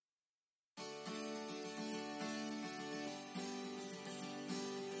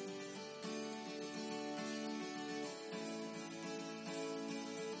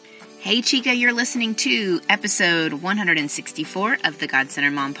Hey Chica, you're listening to episode 164 of the God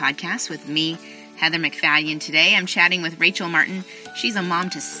Centered Mom Podcast with me, Heather McFadden. Today I'm chatting with Rachel Martin. She's a mom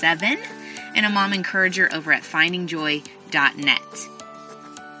to 7 and a mom encourager over at findingjoy.net.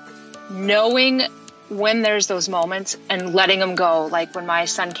 Knowing when there's those moments and letting them go, like when my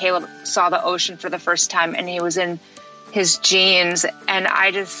son Caleb saw the ocean for the first time and he was in his jeans and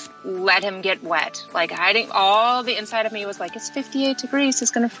I just let him get wet, like hiding. All the inside of me was like, it's 58 degrees, it's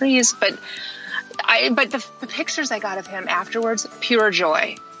going to freeze. But the pictures I got of him afterwards, pure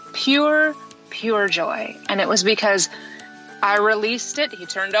joy, pure joy. And it was because I released it. He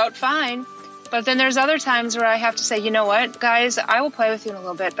turned out fine. But then there's other times where I have to say, you know what, guys, I will play with you in a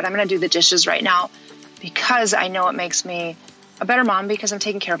little bit, but I'm going to do the dishes right now because I know it makes me a better mom because I'm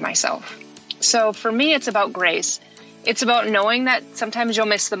taking care of myself. So for me, it's about grace. It's about knowing that sometimes you'll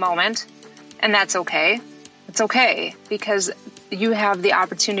miss the moment, and that's okay. It's okay because you have the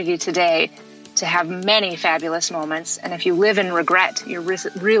opportunity today to have many fabulous moments. And if you live in regret, you're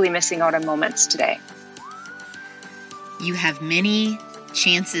really missing out on moments today. You have many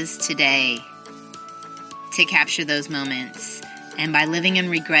chances today to capture those moments. And by living in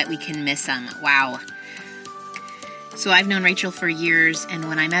regret, we can miss them. Wow. So I've known Rachel for years, and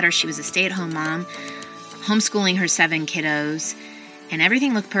when I met her, she was a stay-at-home mom, homeschooling her 7 kiddos, and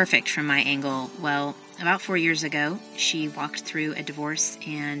everything looked perfect from my angle. Well, about 4 years ago, she walked through a divorce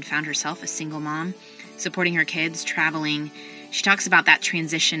and found herself a single mom, supporting her kids, traveling. She talks about that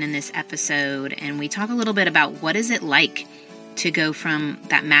transition in this episode, and we talk a little bit about what is it like to go from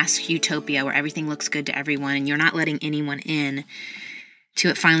that mask utopia where everything looks good to everyone and you're not letting anyone in, to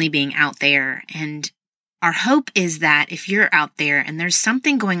it finally being out there. And our hope is that if you're out there and there's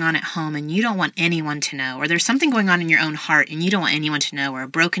something going on at home and you don't want anyone to know, or there's something going on in your own heart and you don't want anyone to know, or a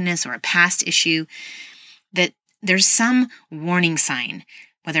brokenness or a past issue, that there's some warning sign,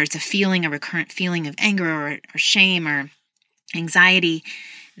 whether it's a feeling, a recurrent feeling of anger or shame or anxiety,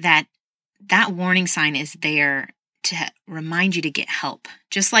 that warning sign is there to remind you to get help.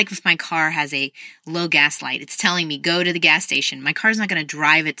 Just like if my car has a low gas light, it's telling me go to the gas station. My car's not going to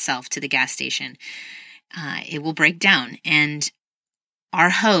drive itself to the gas station. It will break down. And our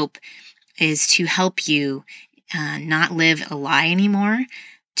hope is to help you not live a lie anymore,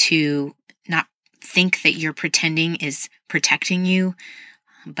 to not think that your pretending is protecting you,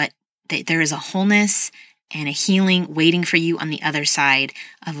 but that there is a wholeness and a healing waiting for you on the other side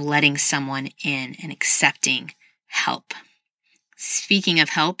of letting someone in and accepting help. Speaking of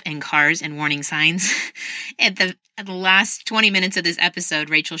help and cars and warning signs, at the last 20 minutes of this episode,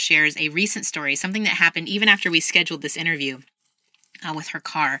 Rachel shares a recent story, something that happened even after we scheduled this interview with her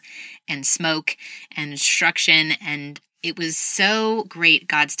car, and smoke and destruction. And it was so great,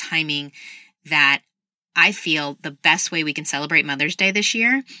 God's timing, that I feel the best way we can celebrate Mother's Day this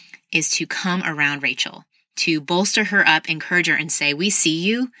year is to come around Rachel, to bolster her up, encourage her, and say, we see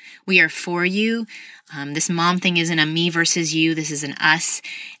you, we are for you. This mom thing isn't a me versus you, this is an us,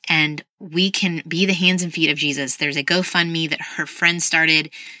 and we can be the hands and feet of Jesus. There's a GoFundMe that her friend started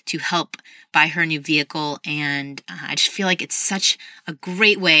to help buy her new vehicle, and I just feel like it's such a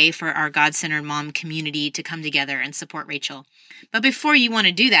great way for our God-centered mom community to come together and support Rachel. But before you want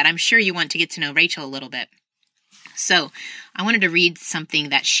to do that, I'm sure you want to get to know Rachel a little bit. So I wanted to read something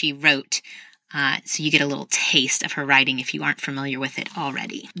that she wrote, so you get a little taste of her writing if you aren't familiar with it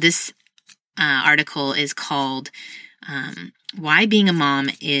already. This article is called Why Being a Mom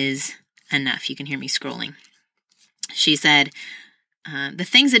is Enough. You can hear me scrolling. She said, the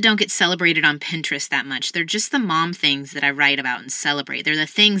things that don't get celebrated on Pinterest that much, they're just the mom things that I write about and celebrate. They're the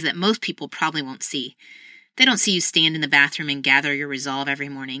things that most people probably won't see. They don't see you stand in the bathroom and gather your resolve every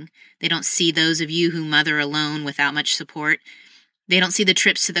morning. They don't see those of you who mother alone without much support. They don't see the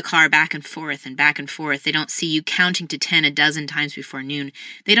trips to the car back and forth and back and forth. They don't see you counting to 10 a dozen times before noon.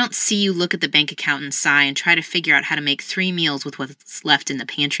 They don't see you look at the bank account and sigh and try to figure out how to make 3 meals with what's left in the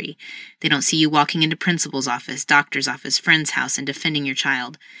pantry. They don't see you walking into principal's office, doctor's office, friend's house, and defending your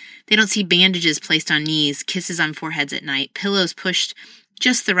child. They don't see bandages placed on knees, kisses on foreheads at night, pillows pushed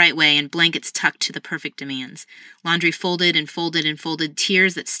just the right way, and blankets tucked to the perfect demands. Laundry folded and folded and folded,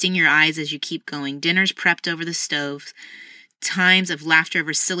 tears that sting your eyes as you keep going, dinners prepped over the stove, times of laughter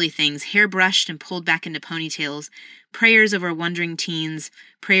over silly things, hair brushed and pulled back into ponytails, prayers over wondering teens,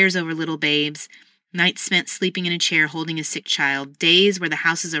 prayers over little babes, nights spent sleeping in a chair holding a sick child, days where the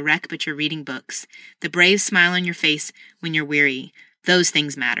house is a wreck but you're reading books, the brave smile on your face when you're weary. Those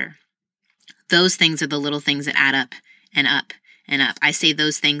things matter. Those things are the little things that add up and up and up. I say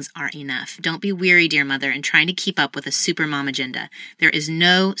those things are enough. Don't be weary, dear mother, in trying to keep up with a supermom agenda. There is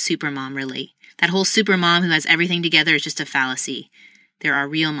no supermom, really. That whole supermom who has everything together is just a fallacy. There are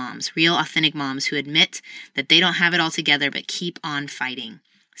real moms, real authentic moms who admit that they don't have it all together but keep on fighting.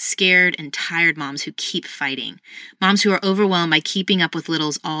 Scared and tired moms who keep fighting. Moms who are overwhelmed by keeping up with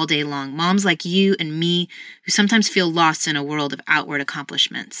littles all day long. Moms like you and me who sometimes feel lost in a world of outward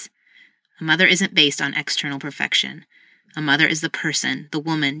accomplishments. A mother isn't based on external perfection. A mother is the person, the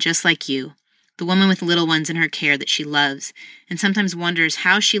woman, just like you. The woman with little ones in her care that she loves, and sometimes wonders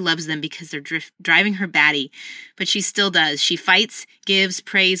how she loves them because they're driving her batty, but she still does. She fights, gives,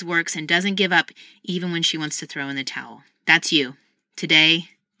 prays, works, and doesn't give up even when she wants to throw in the towel. That's you. Today,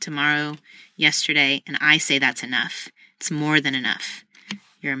 tomorrow, yesterday, and I say that's enough. It's more than enough.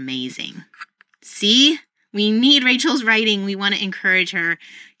 You're amazing. See? We need Rachel's writing. We want to encourage her.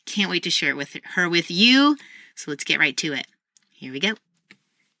 Can't wait to share it with her with you. So let's get right to it. Here we go.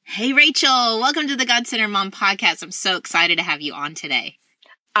 Hey, Rachel. Welcome to the God-Centered Mom Podcast. I'm so excited to have you on today.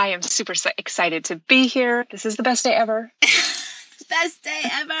 I am super excited to be here. This is the best day ever. Best day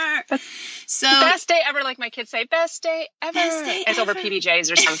ever. Best day ever, like my kids say. Best day ever. Best day it's ever. Over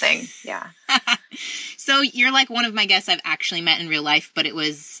PBJs or something. Yeah. So you're like one of my guests I've actually met in real life, but it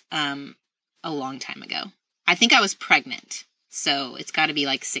was a long time ago. I think I was pregnant. So it's got to be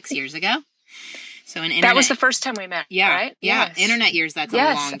like 6 years ago. So in internet, that was the first time we met, right? Yeah. Yes. Internet years, that's a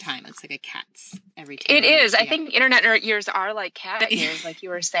long time. It's like a cat's every 10 It years. is. I think internet years are like cat years, like you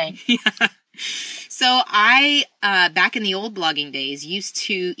were saying. Yeah. So I, back in the old blogging days, used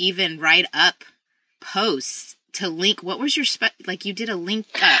to even write up posts to link. What was your, like you did a link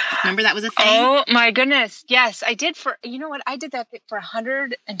up. Remember that was a thing? Oh my goodness. Yes, I did you know what? I did that for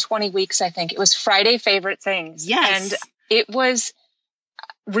 120 weeks, I think. It was Friday Favorite Things. Yes. And it was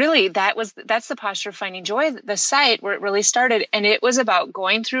really, that's the Posture of Finding Joy, the site where it really started. And it was about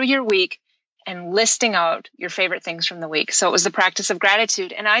going through your week and listing out your favorite things from the week. So it was the practice of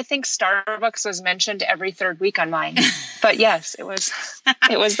gratitude. And I think Starbucks was mentioned every third week on mine. But yes, it was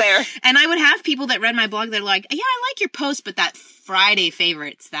there. And I would have people that read my blog that are like, yeah, I like your post, but that Friday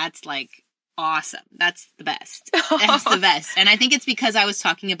favorites, that's like awesome. That's the best. That's the best. And I think it's because I was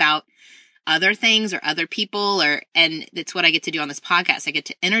talking about other things or other people, and it's what I get to do on this podcast. I get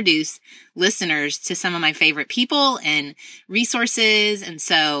to introduce listeners to some of my favorite people and resources. And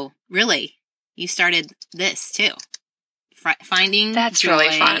so really, you started this too. Finding That's joy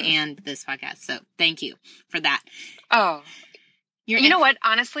really fun. And this podcast. So thank you for that. Oh, you know what?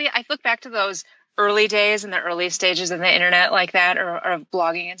 Honestly, I look back to those early days and the early stages of the internet like that, or of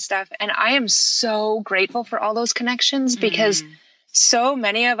blogging and stuff. And I am so grateful for all those connections because so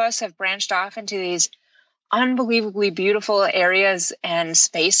many of us have branched off into these unbelievably beautiful areas and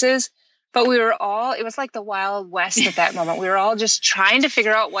spaces. But it was like the Wild West at that moment. We were all just trying to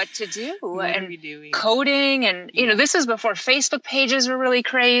figure out what to do. What are we doing? Coding. And, this is before Facebook pages were really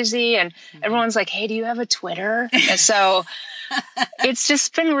crazy. And everyone's like, hey, do you have a Twitter? And so it's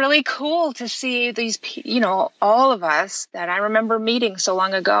just been really cool to see these, all of us that I remember meeting so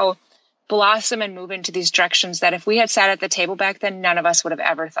long ago blossom and move into these directions that if we had sat at the table back then, none of us would have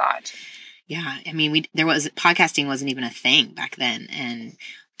ever thought. Yeah. I mean, podcasting wasn't even a thing back then. And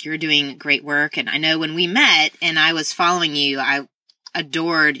you're doing great work. And I know when we met and I was following you, I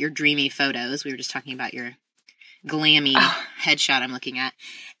adored your dreamy photos. We were just talking about your glammy headshot I'm looking at.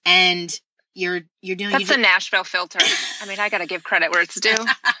 And you're doing... That's the Nashville filter. I mean, I got to give credit where it's due.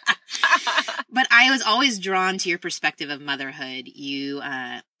 But I was always drawn to your perspective of motherhood. You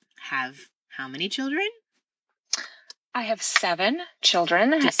have how many children? I have 7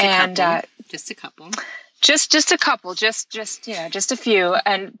 children. Just a couple. Just a couple, just a few.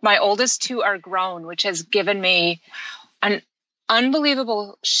 And my oldest 2 are grown, which has given me an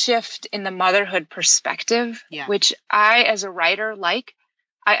unbelievable shift in the motherhood perspective, which I, as a writer, like.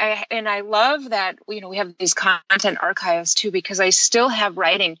 I love that, we have these content archives too, because I still have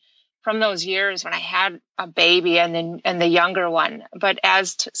writing from those years when I had a baby and the younger one. But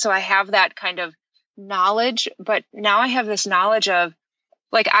so I have that kind of knowledge, but now I have this knowledge of,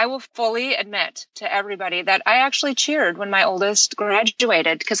 like, I will fully admit to everybody that I actually cheered when my oldest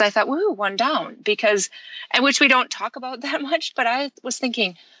graduated because I thought, woo, one down, and which we don't talk about that much, but I was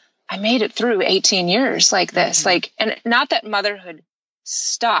thinking, I made it through 18 years like this, and not that motherhood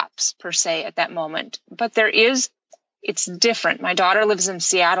stops per se at that moment, but it's different. My daughter lives in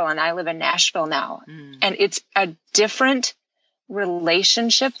Seattle and I live in Nashville now. And it's a different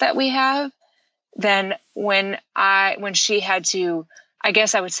relationship that we have than when she had to, I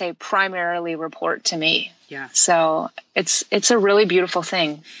guess I would say, primarily report to me. Yeah. So it's a really beautiful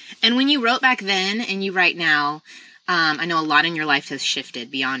thing. And when you wrote back then and you write now, I know a lot in your life has shifted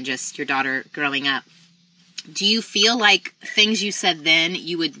beyond just your daughter growing up. Do you feel like things you said then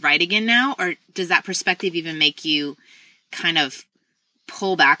you would write again now? Or does that perspective even make you kind of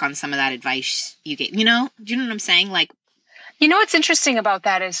pull back on some of that advice you gave? Do you know what I'm saying? Like, what's interesting about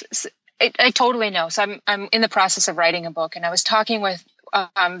that is I totally know. So I'm in the process of writing a book, and I was talking with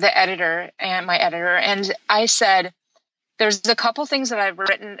the editor and my editor, and I said, there's a couple things that I've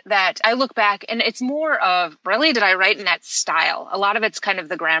written that I look back and it's more of, really, did I write in that style? A lot of it's kind of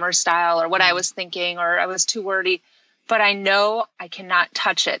the grammar style or what I was thinking, or I was too wordy, but I know I cannot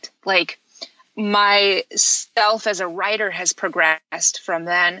touch it. Like, myself as a writer has progressed from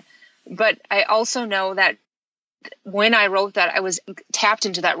then, but I also know that when I wrote that, I was tapped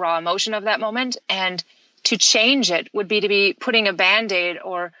into that raw emotion of that moment, and to change it would be to be putting a Band-Aid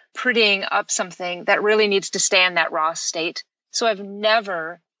or prettying up something that really needs to stay in that raw state. So I've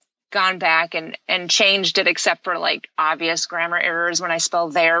never gone back and changed it, except for like obvious grammar errors when I spell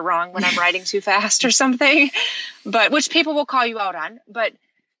there wrong when I'm writing too fast or something, but which people will call you out on. But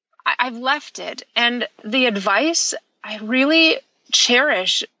I've left it. And the advice, I really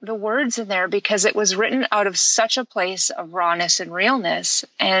cherish the words in there because it was written out of such a place of rawness and realness.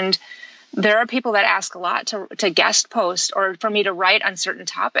 And there are people that ask a lot to guest post or for me to write on certain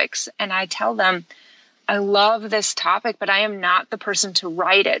topics. And I tell them, I love this topic, but I am not the person to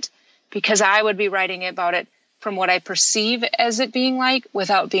write it, because I would be writing about it from what I perceive as it being like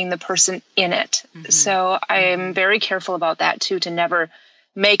without being the person in it. Mm-hmm. So I am very careful about that too, to never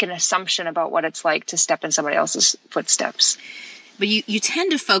make an assumption about what it's like to step in somebody else's footsteps. But you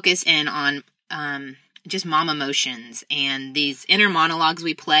tend to focus in on just mom emotions and these inner monologues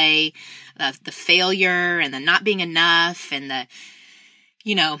we play, the failure and the not being enough, and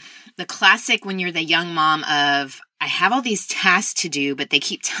the classic when you're the young mom of, I have all these tasks to do, but they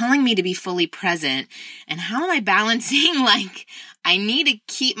keep telling me to be fully present. And how am I balancing, like, I need to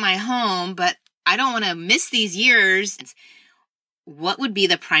keep my home, but I don't want to miss these years. What would be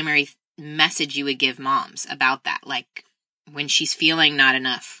the primary message you would give moms about that? Like, when she's feeling not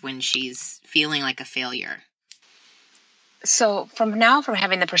enough, when she's feeling like a failure? So from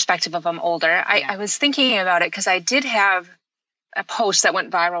having the perspective of I'm older, I was thinking about it because I did have a post that went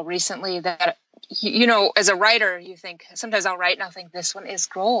viral recently that, as a writer, you think, sometimes I'll write and I'll think, this one is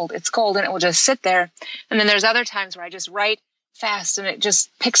gold. It's gold, and it will just sit there. And then there's other times where I just write fast and it just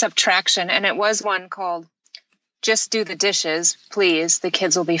picks up traction. And it was one called, Just Do the Dishes, Please, the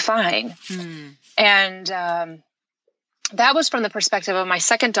Kids Will Be Fine. And that was from the perspective of my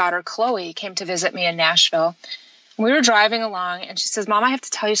second daughter, Chloe, came to visit me in Nashville. We were driving along and she says, Mom, I have to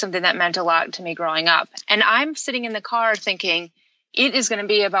tell you something that meant a lot to me growing up. And I'm sitting in the car thinking it is going to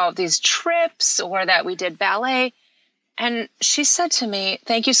be about these trips or that we did ballet. And she said to me,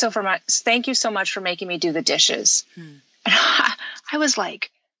 thank you so much for making me do the dishes. And I was like,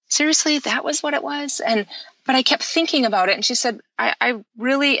 seriously, that was what it was? But I kept thinking about it. And she said, I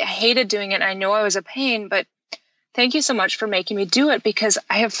really hated doing it. I know I was a pain, but thank you so much for making me do it, because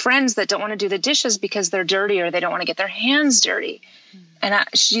I have friends that don't want to do the dishes because they're dirty or they don't want to get their hands dirty. And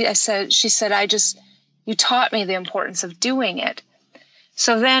she said, you taught me the importance of doing it.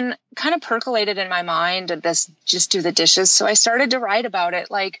 So then kind of percolated in my mind of this, just do the dishes. So I started to write about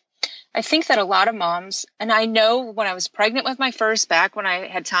it. Like, I think that a lot of moms, and I know when I was pregnant with my first, back when I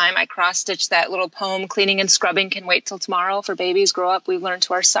had time, I cross-stitched that little poem, Cleaning and Scrubbing Can Wait Till Tomorrow, for babies grow up, we learn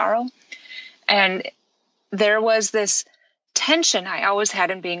to our sorrow. And there was this tension I always had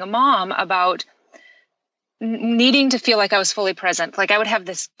in being a mom about needing to feel like I was fully present. Like, I would have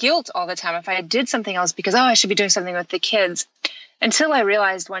this guilt all the time if I did something else because, I should be doing something with the kids. Until I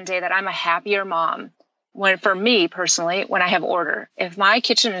realized one day that I'm a happier mom, for me personally, when I have order. If my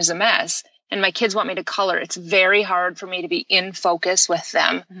kitchen is a mess and my kids want me to color, it's very hard for me to be in focus with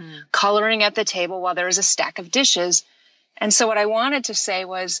them, coloring at the table while there is a stack of dishes. And so what I wanted to say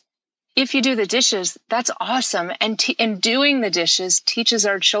was, if you do the dishes, that's awesome. And doing the dishes teaches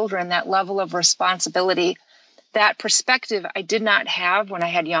our children that level of responsibility, that perspective I did not have when I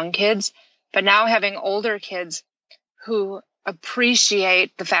had young kids, but now having older kids who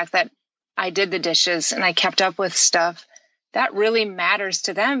appreciate the fact that I did the dishes and I kept up with stuff, that really matters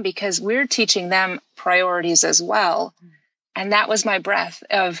to them because we're teaching them priorities as well. And that was my breath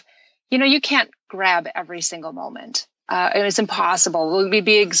of, you can't grab every single moment. It's impossible. We'd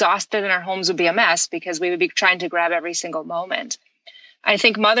be exhausted and our homes would be a mess because we would be trying to grab every single moment. I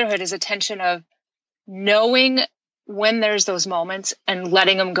think motherhood is a tension of knowing when there's those moments and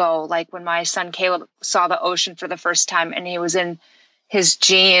letting them go. Like when my son Caleb saw the ocean for the first time and he was in his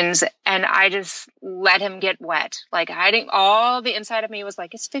jeans and I just let him get wet. Like all the inside of me was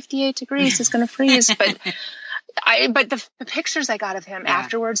like, it's 58 degrees. It's going to freeze. But the pictures I got of him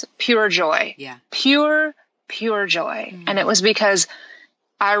afterwards, pure joy, pure joy. And it was because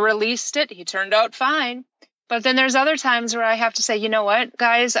I released it. He turned out fine, But then there's other times where I have to say, you know what,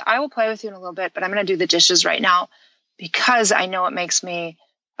 guys, I will play with you in a little bit, but I'm going to do the dishes right now because I know it makes me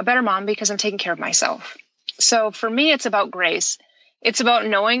a better mom because I'm taking care of myself. So for me, it's about grace. It's about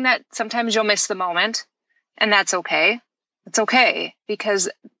knowing that sometimes you'll miss the moment, and that's okay. It's okay because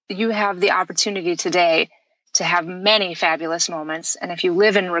you have the opportunity today to have many fabulous moments. And if you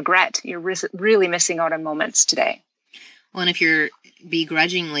live in regret, you're really missing out on moments today. Well, and if you're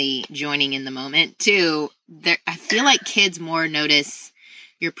begrudgingly joining in the moment too, I feel like kids more notice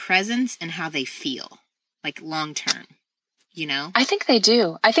your presence and how they feel, like long term, you know? I think they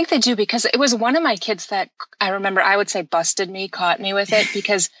do. I think they do because it was one of my kids that I remember, I would say busted me, caught me with it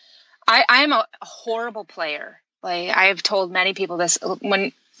because I am a horrible player. Like I have told many people this,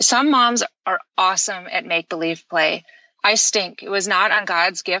 when some moms are awesome at make-believe play, I stink. It was not on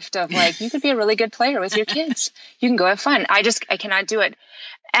God's gift of like, you could be a really good player with your kids. You can go have fun. I cannot do it.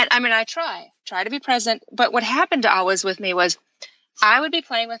 And I mean, I try to be present. But what happened always with me was I would be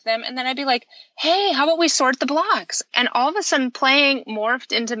playing with them and then I'd be like, hey, how about we sort the blocks? And all of a sudden playing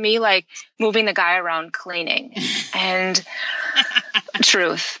morphed into me like moving the guy around cleaning and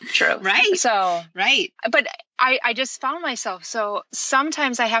truth. Right. So, right. But I just found myself. So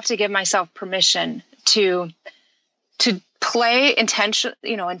sometimes I have to give myself permission to play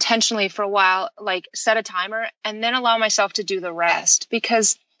intentionally for a while, like set a timer and then allow myself to do the rest.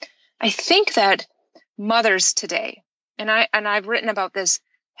 Because I think that mothers today, and I've written about this,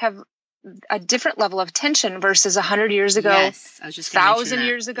 have a different level of tension versus 100 years ago, yes, I was just 1,000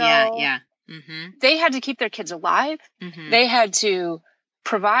 years ago. Yeah. Mm-hmm. They had to keep their kids alive. Mm-hmm. They had to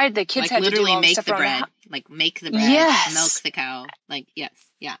provide. The kids had to do all make stuff the bread, make the bread, yes. milk the cow. Like, yes.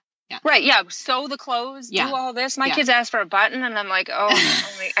 Yeah. Yeah. Right. Yeah. Sew the clothes, do all this. My kids asked for a button and I'm like, oh,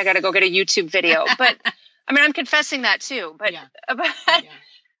 I got to go get a YouTube video. But I mean, I'm confessing that too, but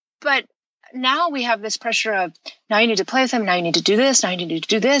now we have this pressure of now you need to play with them. Now you need to do this. Now you need to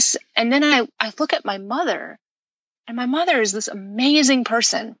do this. And then I look at my mother and my mother is this amazing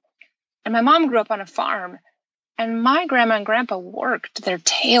person. And my mom grew up on a farm and my grandma and grandpa worked their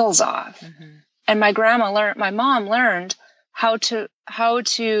tails off. Mm-hmm. And my mom learned how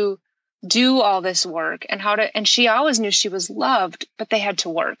to do all this work and she always knew she was loved, but they had to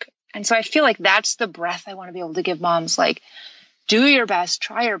work. And so I feel like that's the breath I want to be able to give moms, like do your best,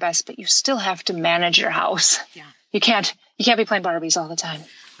 try your best, but you still have to manage your house. Yeah. You can't be playing Barbies all the time.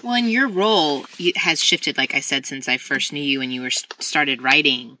 Well, and your role has shifted, like I said, since I first knew you and you started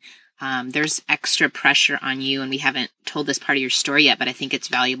writing. There's extra pressure on you, and we haven't told this part of your story yet, but I think it's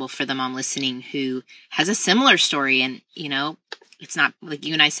valuable for the mom listening who has a similar story. And, it's not like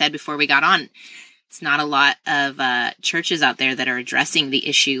you and I said before we got on, it's not a lot of churches out there that are addressing the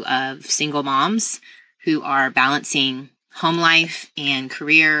issue of single moms who are balancing home life and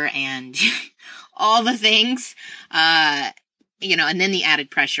career and all the things, and then the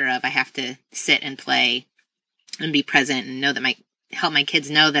added pressure of I have to sit and play and be present and know that help my kids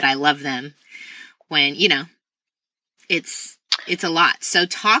know that I love them when, it's a lot. So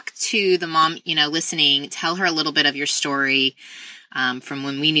talk to the mom, listening, tell her a little bit of your story from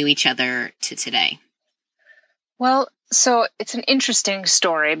when we knew each other to today. Well, so it's an interesting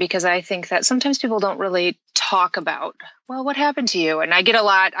story because I think that sometimes people don't really talk about, well, what happened to you? And I get a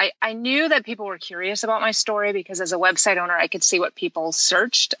lot. I knew that people were curious about my story because as a website owner, I could see what people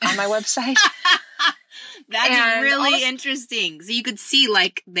searched on my website. That's really interesting. So you could see,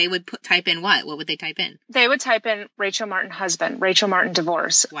 like, they would type in what? What would they type in? They would type in Rachel Martin husband, Rachel Martin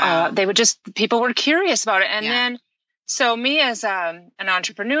divorce. Wow. People were curious about it. And then, so me as an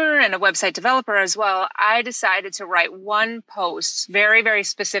entrepreneur and a website developer as well, I decided to write one post very, very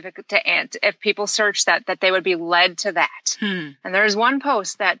specific to Ant. If people search that they would be led to that. And there's one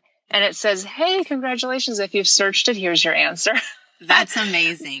post and it says, hey, congratulations. If you've searched it, here's your answer. That's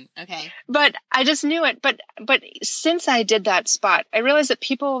amazing. Okay. But I just knew it. But since I did that spot, I realized that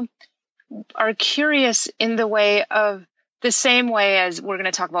people are curious in the same way as we're going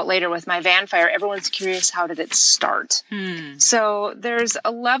to talk about later with my van fire. Everyone's curious, how did it start? So there's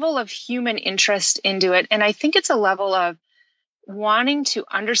a level of human interest into it. And I think it's a level of wanting to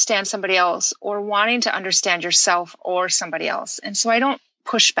understand somebody else or wanting to understand yourself or somebody else. And so I don't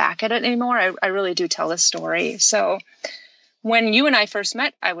push back at it anymore. I really do tell this story. So when you and I first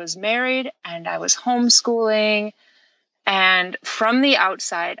met, I was married and I was homeschooling. And from the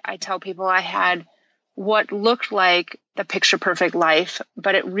outside, I tell people I had what looked like the picture perfect life,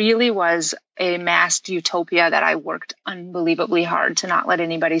 but it really was a masked utopia that I worked unbelievably hard to not let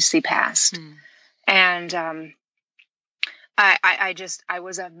anybody see past. And I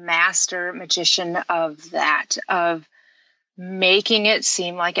was a master magician of that, of making it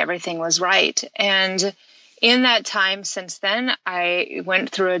seem like everything was right. And in that time since then, I went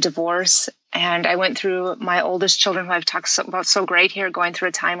through a divorce, and I went through my oldest children, who I've talked about so great here, going through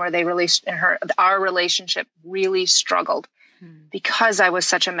a time where our relationship really struggled because I was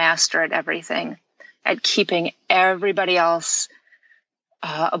such a master at everything, at keeping everybody else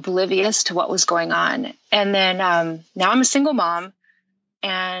oblivious to what was going on. And then now I'm a single mom,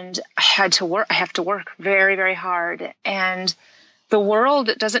 and I have to work very, very hard. And the world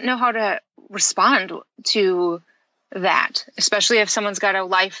doesn't know how to respond to that, especially if someone's got a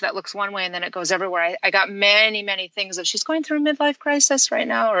life that looks one way and then it goes everywhere. I got many, many things of, she's going through a midlife crisis right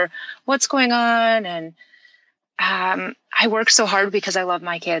now, or what's going on. And I work so hard because I love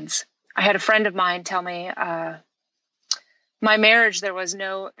my kids. I had a friend of mine tell me, my marriage,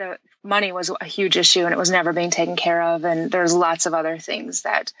 the money was a huge issue, and it was never being taken care of. And there's lots of other things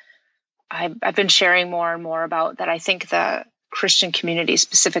that I've been sharing more and more about that I think the Christian community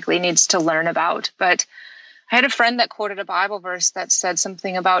specifically needs to learn about. But I had a friend that quoted a Bible verse that said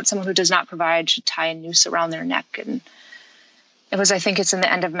something about someone who does not provide should tie a noose around their neck. And I think it's in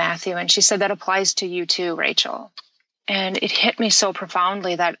the end of Matthew. And she said that applies to you too, Rachel. And it hit me so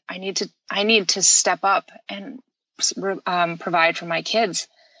profoundly that I need to step up and provide for my kids.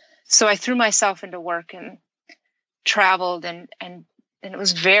 So I threw myself into work and traveled, and it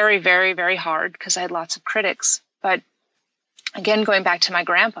was very, very, very hard because I had lots of critics. But again, going back to my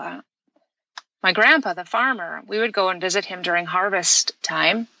grandpa, the farmer, we would go and visit him during harvest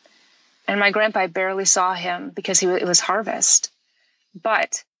time. And my grandpa, I barely saw him because it was harvest.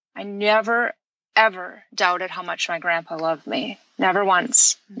 But I never, ever doubted how much my grandpa loved me. Never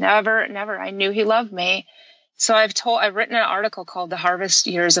once. Never, never. I knew he loved me. So I've written an article called The Harvest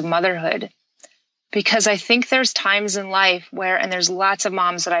Years of Motherhood, because I think there's times in life where, and there's lots of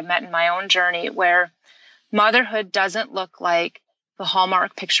moms that I've met in my own journey, where motherhood doesn't look like the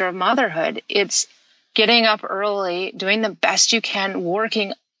Hallmark picture of motherhood. It's getting up early, doing the best you can,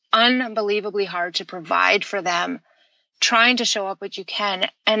 working unbelievably hard to provide for them, trying to show up what you can.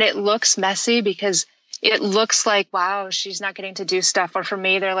 And it looks messy because it looks like, wow, she's not getting to do stuff. Or for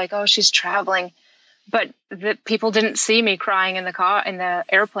me, they're like, oh, she's traveling. But the people didn't see me crying in the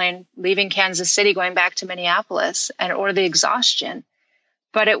airplane, leaving Kansas City, going back to Minneapolis, or the exhaustion.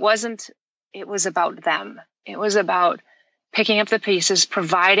 But it was about them. It was about picking up the pieces,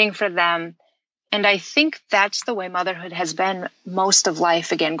 providing for them. And I think that's the way motherhood has been most of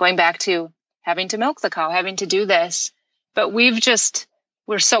life. Again, going back to having to milk the cow, having to do this. But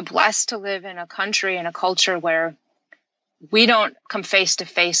we're so blessed to live in a country and a culture where we don't come face to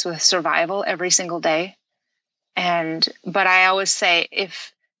face with survival every single day. But I always say,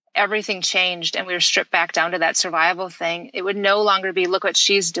 if everything changed and we were stripped back down to that survival thing, it would no longer be, look what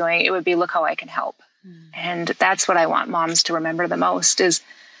she's doing. It would be, look how I can help. And that's what I want moms to remember the most, is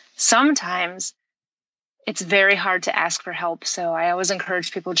sometimes it's very hard to ask for help. So I always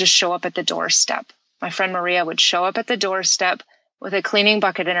encourage people, just show up at the doorstep. My friend Maria would show up at the doorstep with a cleaning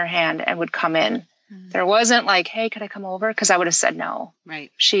bucket in her hand and would come in. There wasn't like, hey, could I come over? Because I would have said no.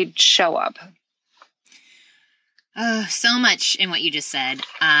 Right. She'd show up. So much in what you just said.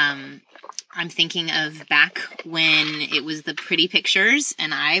 I'm thinking of back when it was the pretty pictures,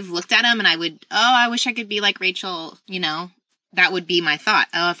 and I've looked at them and I wish I could be like Rachel. That would be my thought.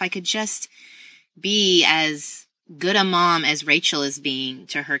 Oh, if I could just be as good a mom as Rachel is being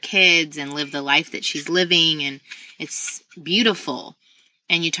to her kids and live the life that she's living. And it's beautiful.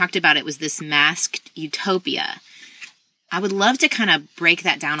 And you talked about it was this masked utopia. I would love to kind of break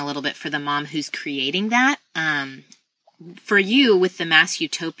that down a little bit for the mom who's creating that. For you, with the masked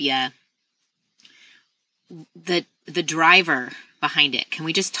utopia, the driver behind it, can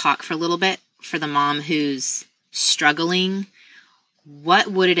we just talk for a little bit for the mom who's struggling? What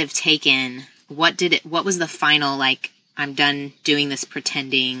would it have taken? What was the final, like, I'm done doing this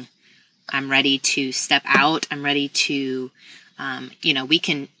pretending, I'm ready to step out, I'm ready to...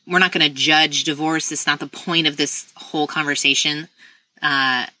 we're not going to judge divorce. It's not the point of this whole conversation.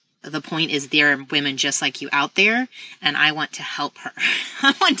 The point is there are women just like you out there, and I want to help her.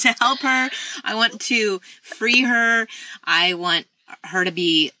 I want to help her. I want to free her. I want her to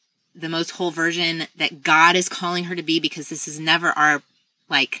be the most whole version that God is calling her to be, because this is never our,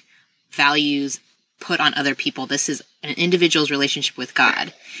 values put on other people. This is an individual's relationship with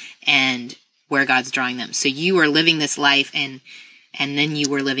God and where God's drawing them. So you are living this life, and then you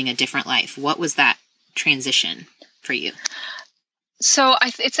were living a different life. What was that transition for you? So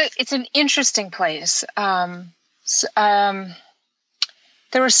it's an interesting place. There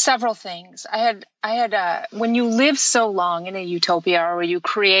were several things. I had when you live so long in a utopia, or you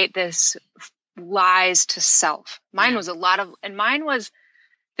create this lies to self. Mine was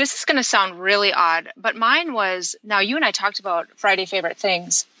this is going to sound really odd, but mine was, now you and I talked about Friday favorite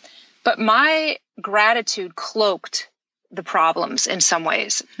things, but my gratitude cloaked the problems in some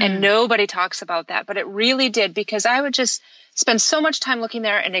ways. And nobody talks about that, but it really did, because I would just spend so much time looking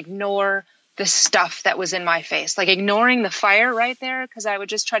there and ignore the stuff that was in my face, like ignoring the fire right there. Cause I would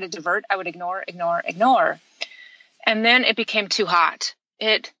just try to divert. I would ignore. And then it became too hot.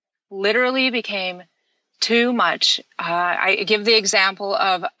 It literally became too much. I give the example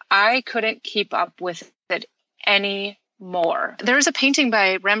of, I couldn't keep up with it anymore. There's a painting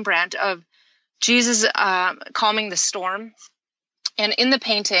by Rembrandt of Jesus calming the storm. And in the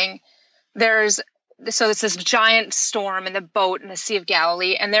painting, it's this giant storm in the boat in the Sea of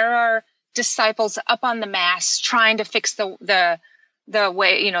Galilee. And there are disciples up on the mast trying to fix the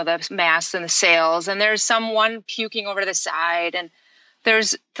way, the masts and the sails. And there's someone puking over the side. And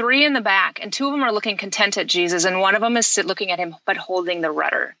there's 3 in the back. And 2 of them are looking content at Jesus. And one of them is looking at him, but holding the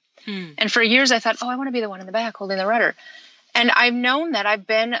rudder. And for years I thought, I want to be the one in the back holding the rudder. And I've known that I've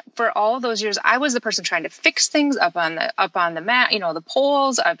been, for all those years, I was the person trying to fix things up on the mat, the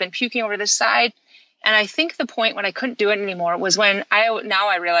poles. I've been puking over the side. And I think the point when I couldn't do it anymore was when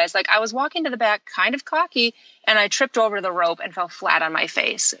I realized, like, I was walking to the back kind of cocky, and I tripped over the rope and fell flat on my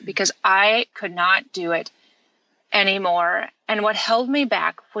face because I could not do it anymore. And what held me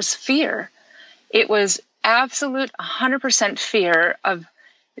back was fear. It was absolute 100% fear of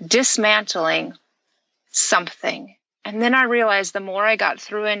dismantling something. And then I realized the more I got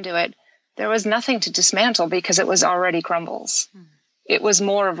through into it, there was nothing to dismantle because it was already crumbles. It was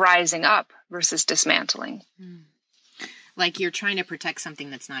more of rising up versus dismantling. Like you're trying to protect something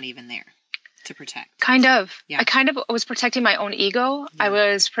that's not even there to protect. Kind of. Yeah. I was protecting my own ego. Yeah. I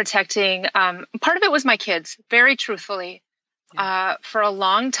was protecting, part of it was my kids, very truthfully. Yeah. For a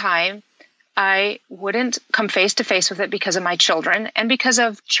long time, I wouldn't come face to face with it because of my children and because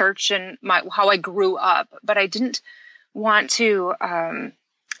of church and how I grew up. But I didn't want to, I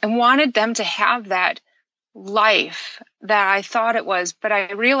wanted them to have that life that I thought it was. But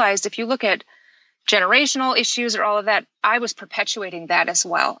I realized if you look at generational issues or all of that, I was perpetuating that as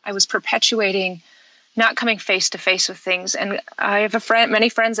well. I was perpetuating not coming face to face with things. And I have many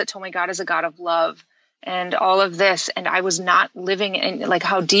friends that told me God is a God of love and all of this. And I was not living in like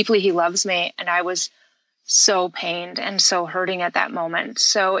how deeply he loves me. And I was so pained and so hurting at that moment.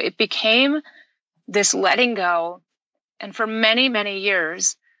 So it became this letting go. And for many, many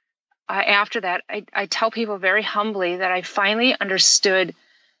years after that, I tell people very humbly that I finally understood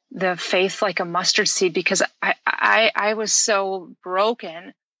the faith like a mustard seed, because I was so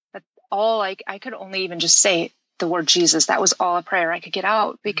broken that I could only even just say the word Jesus. That was all a prayer I could get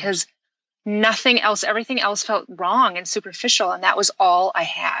out, because nothing else, everything else felt wrong and superficial. And that was all I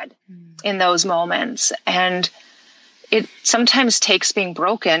had in those moments. And it sometimes takes being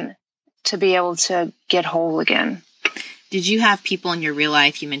broken to be able to get whole again. Did you have people in your real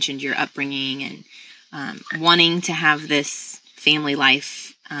life, you mentioned your upbringing and wanting to have this family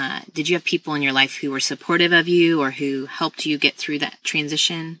life, did you have people in your life who were supportive of you or who helped you get through that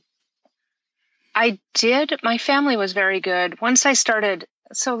transition? I did. My family was very good. Once I started,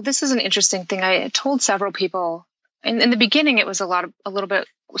 so this is an interesting thing. I told several people, and in the beginning it was a little bit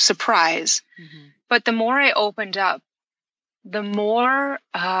surprise, but the more I opened up, the more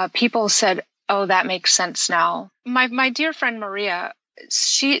people said, oh, that makes sense now. My dear friend Maria,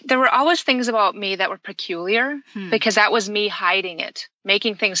 there were always things about me that were peculiar because that was me hiding it,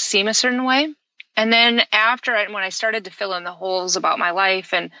 making things seem a certain way. And then when I started to fill in the holes about my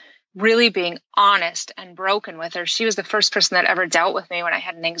life and really being honest and broken with her, she was the first person that ever dealt with me when I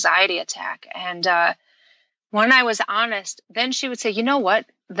had an anxiety attack. And when I was honest, then she would say, you know what,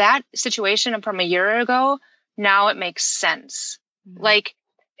 that situation from a year ago, now it makes sense. Like,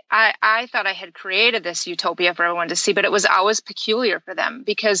 I thought I had created this utopia for everyone to see, but it was always peculiar for them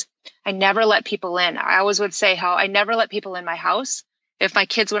because I never let people in. I always would say how I never let people in my house. If my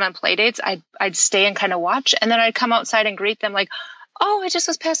kids went on play dates, I'd stay and kind of watch. And then I'd come outside and greet them like, oh, I just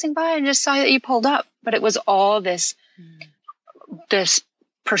was passing by and just saw that you pulled up. But it was all this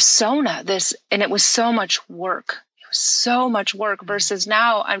persona, and it was so much work. It was so much work versus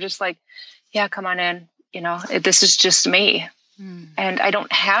now I'm just like, yeah, come on in. This is just me. And I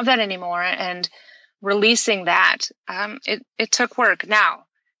don't have that anymore. And releasing that, it took work. Now,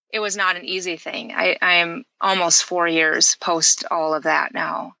 it was not an easy thing. I am almost 4 years post all of that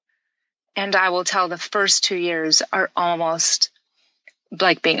now. And I will tell the first 2 years are almost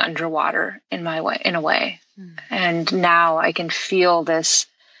like being underwater in a way. And now I can feel this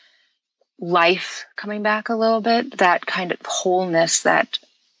life coming back a little bit, that kind of wholeness that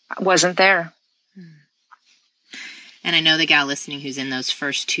wasn't there. And I know the gal listening who's in those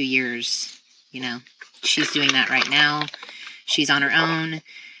first 2 years, she's doing that right now. She's on her own.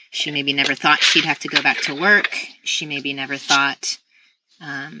 She maybe never thought she'd have to go back to work. She maybe never thought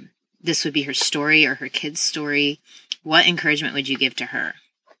this would be her story or her kid's story. What encouragement would you give to her?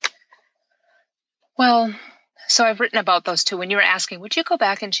 Well, so I've written about those two. When you were asking, would you go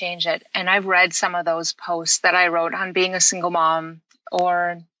back and change it? And I've read some of those posts that I wrote on being a single mom,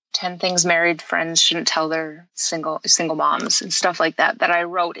 or 10 things married friends shouldn't tell their single moms, and stuff like that I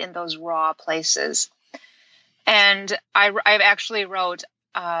wrote in those raw places. And I've actually wrote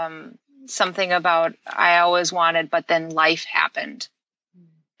something about I always wanted, but then life happened.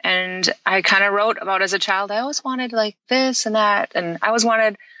 And I kind of wrote about as a child, I always wanted like this and that. And I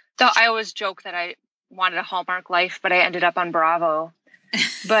always joke that I wanted a Hallmark life, but I ended up on Bravo.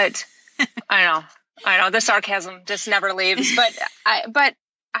 But I know the sarcasm just never leaves. But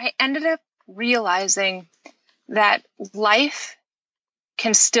I ended up realizing that life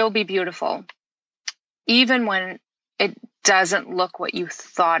can still be beautiful, even when it doesn't look what you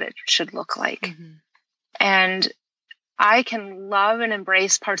thought it should look like. Mm-hmm. And I can love and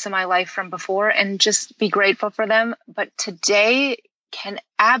embrace parts of my life from before and just be grateful for them. But today can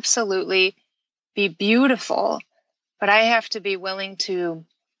absolutely be beautiful, but I have to be willing to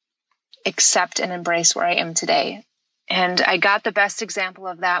accept and embrace where I am today. And I got the best example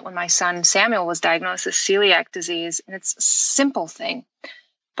of that when my son Samuel was diagnosed with celiac disease. And it's a simple thing.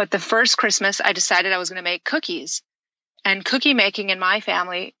 But the first Christmas, I decided I was going to make cookies. And cookie making in my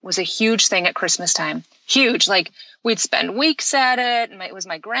family was a huge thing at Christmas time. Huge. Like we'd spend weeks at it, and it was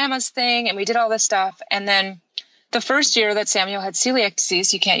my grandma's thing, and we did all this stuff. And then the first year that Samuel had celiac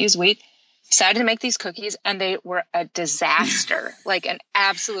disease, you can't use wheat, decided to make these cookies, and they were a disaster. Like an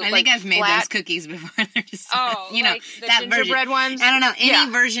absolute. I think I've made those cookies before. They're just, like the that gingerbread ones. I don't know.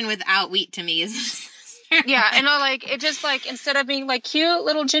 Any version without wheat to me is just. Yeah, and it just like instead of being like cute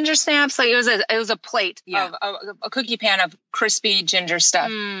little ginger snaps, like it was a plate of a cookie pan of crispy ginger stuff.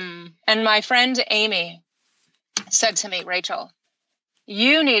 Mm. And my friend Amy said to me, Rachel,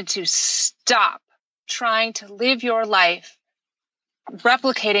 you need to stop trying to live your life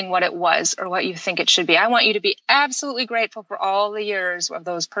replicating what it was or what you think it should be. I want you to be absolutely grateful for all the years of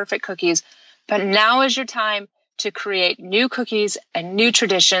those perfect cookies, but now is your time to create new cookies and new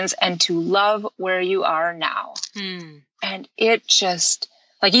traditions and to love where you are now. And it just,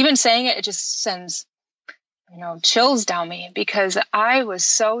 like even saying it, it just sends, chills down me, because I was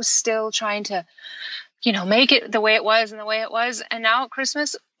so still trying to, make it the way it was and the way it was. And now at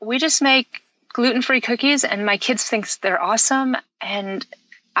Christmas, we just make gluten-free cookies, and my kids think they're awesome. And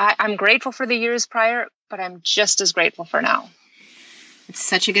I'm grateful for the years prior, but I'm just as grateful for now. It's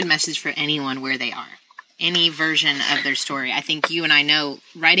such a good message for anyone where they are. Any version of their story. I think you and I know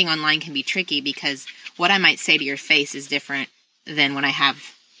writing online can be tricky, because what I might say to your face is different than when I have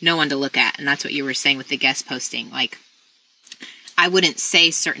no one to look at. And that's what you were saying with the guest posting. Like, I wouldn't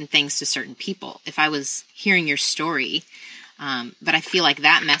say certain things to certain people if I was hearing your story. But I feel like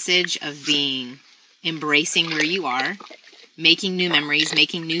that message of embracing where you are, making new memories,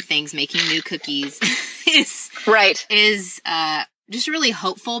 making new things, making new cookies is just really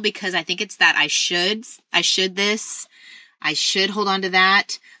hopeful, because I think it's that I should hold on to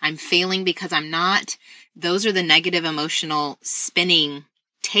that. I'm failing because I'm not. Those are the negative emotional spinning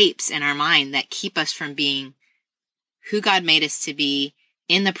tapes in our mind that keep us from being who God made us to be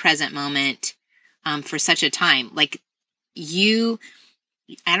in the present moment, for such a time. Like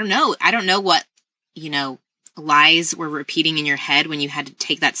I don't know what, lies were repeating in your head when you had to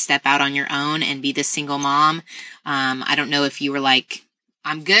take that step out on your own and be the single mom. I don't know if you were like,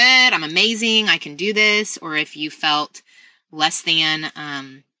 I'm good, I'm amazing, I can do this, or if you felt less than,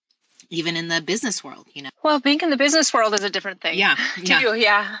 even in the business world, Well, being in the business world is a different thing. Yeah.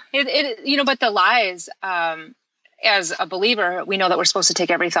 Yeah. But the lies, as a believer, we know that we're supposed to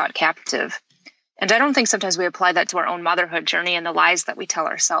take every thought captive. And I don't think sometimes we apply that to our own motherhood journey and the lies that we tell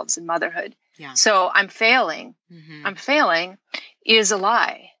ourselves in motherhood. Yeah. So I'm failing. Mm-hmm. I'm failing is a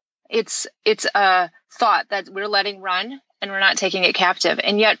lie. It's a thought that we're letting run and we're not taking it captive.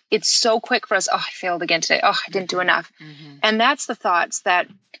 And yet it's so quick for us. Oh, I failed again today. Oh, I didn't do enough. Mm-hmm. And that's the thoughts that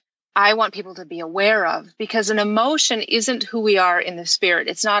I want people to be aware of, because an emotion isn't who we are in the spirit.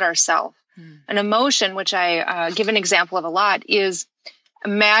 It's not ourself. An emotion, which I give an example of a lot, is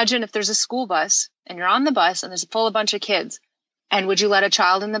imagine if there's a school bus and you're on the bus and there's a bunch of kids, and would you let a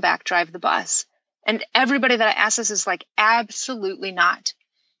child in the back drive the bus? And everybody that I ask this is like, absolutely not.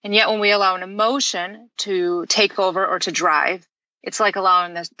 And yet when we allow an emotion to take over or to drive, it's like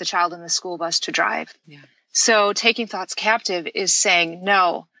allowing the child in the school bus to drive. Yeah. So taking thoughts captive is saying,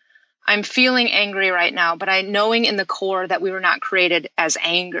 no, I'm feeling angry right now, but knowing in the core that we were not created as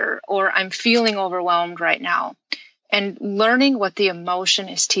anger, or I'm feeling overwhelmed right now. And learning what the emotion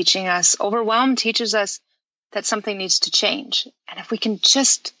is teaching us. Overwhelm teaches us that something needs to change. And if we can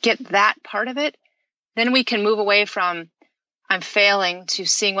just get that part of it, then we can move away from I'm failing to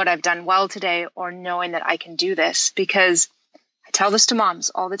seeing what I've done well today, or knowing that I can do this. Because I tell this to moms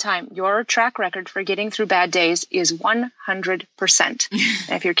all the time, your track record for getting through bad days is 100%.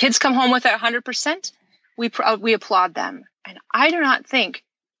 And if your kids come home with 100%, we applaud them. And I do not think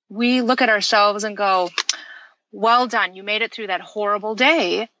we look at ourselves and go, well done, you made it through that horrible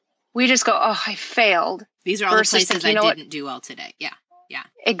day. We just go, oh, I failed. These are all the places I didn't do well today. Yeah. Yeah.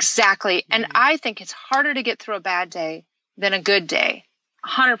 Exactly. And I think it's harder to get through a bad day than a good day.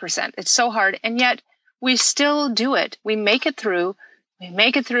 100%. It's so hard. And yet we still do it. We make it through. We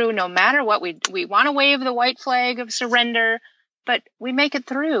make it through no matter what. We want to wave the white flag of surrender, but we make it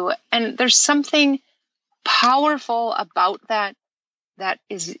through. And there's something powerful about that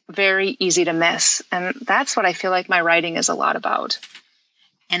is very easy to miss. And that's what I feel like my writing is a lot about.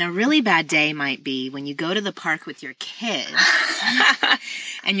 And a really bad day might be when you go to the park with your kids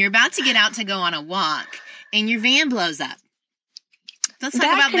and you're about to get out to go on a walk and your van blows up. Let's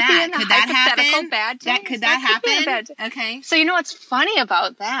talk about that. Could that happen? Could that happen? Okay. So you know what's funny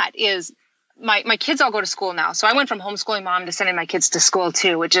about that is my kids all go to school now. So I went from homeschooling mom to sending my kids to school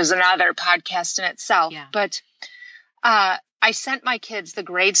too, which is another podcast in itself. Yeah. But I sent my kids, the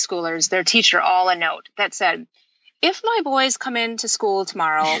grade schoolers, their teacher, all a note that said, if my boys come into school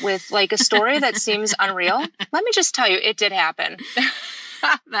tomorrow with like a story that seems unreal, let me just tell you, it did happen.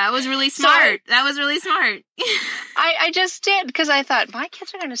 That was really smart. That was really smart. I just did, because I thought my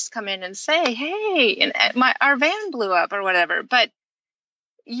kids are going to come in and say, hey, and our van blew up or whatever. But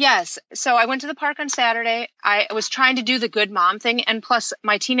yes, so I went to the park on Saturday. I was trying to do the good mom thing. And plus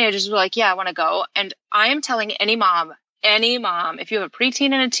my teenagers were like, yeah, I want to go. And I am telling any mom, if you have a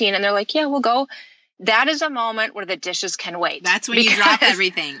preteen and a teen and they're like, yeah, we'll go. That is a moment where the dishes can wait. That's when you drop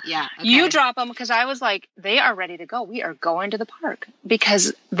everything. Yeah. Okay. You drop them, because I was like, they are ready to go. We are going to the park,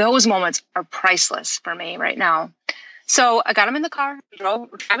 because those moments are priceless for me right now. So I got them in the car,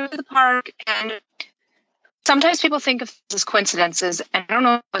 drove to the park. And sometimes people think of this as coincidences. And I don't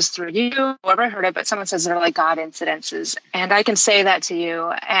know if it was through you, whoever heard it, but someone says they're like God incidences. And I can say that to you.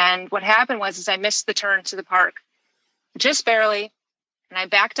 And what happened was I missed the turn to the park just barely. And I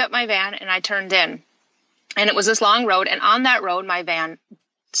backed up my van and I turned in. And it was this long road. And on that road, my van,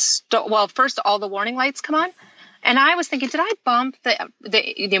 first all the warning lights come on. And I was thinking, did I bump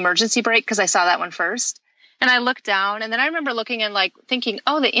the emergency brake? Because I saw that one first. And I looked down. And then I remember looking and like thinking,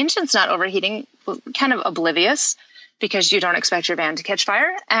 oh, the engine's not overheating. Kind of oblivious, because you don't expect your van to catch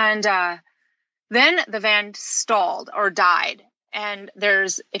fire. And then the van stalled or died. And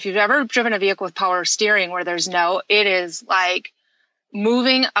if you've ever driven a vehicle with power steering where it is like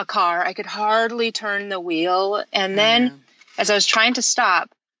moving a car. I could hardly turn the wheel. And then as I was trying to stop,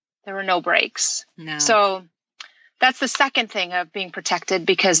 there were no brakes. No. So that's the second thing of being protected,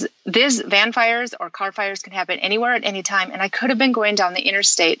 because these van fires or car fires can happen anywhere at any time. And I could have been going down the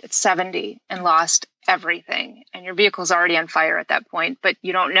interstate at 70 and lost everything. And your vehicle's already on fire at that point, but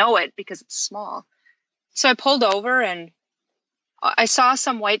you don't know it because it's small. So I pulled over and I saw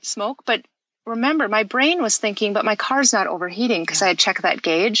some white smoke, but remember, my brain was thinking, but my car's not overheating, because I had checked that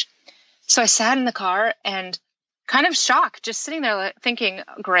gauge. So I sat in the car and kind of shocked, just sitting there thinking,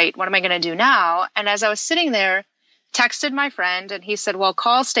 great, what am I going to do now? And as I was sitting there, texted my friend, and he said, well,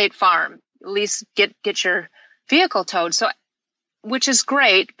 call State Farm, at least get your vehicle towed. So, which is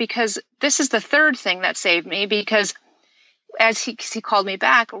great, because this is the third thing that saved me, because as he called me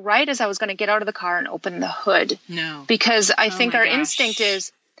back right as I was going to get out of the car and open the hood. No. Because I think our instinct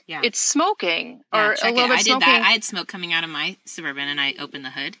is, it's smoking or a little bit smoking. Did that. I had smoke coming out of my Suburban and I opened the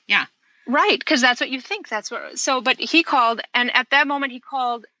hood. Yeah. Right. Because that's what you think. But he called, and at that moment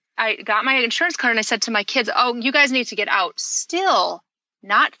I got my insurance card and I said to my kids, oh, you guys need to get out. Still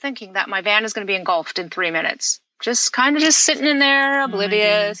not thinking that my van is going to be engulfed in 3 minutes. Just sitting in there,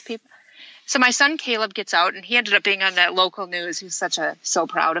 oblivious. So my son Caleb gets out, and he ended up being on that local news. He's so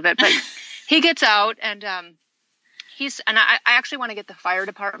proud of it. But he gets out, and I actually want to get the fire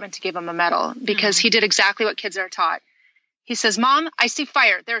department to give him a medal, because he did exactly what kids are taught. He says, Mom, I see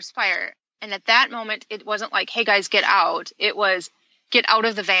fire. There's fire. And at that moment, it wasn't like, hey guys, get out. It was, get out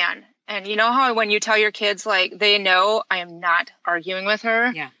of the van. And you know how when you tell your kids, like, they know I am not arguing with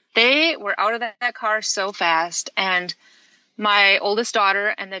her. Yeah. They were out of that car so fast. And my oldest daughter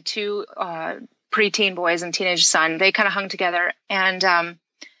and the two preteen boys and teenage son, they kind of hung together. And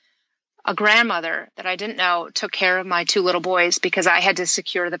a grandmother that I didn't know took care of my 2 little boys because I had to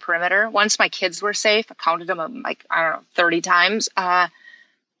secure the perimeter. Once my kids were safe, I counted them like, I don't know, 30 times. I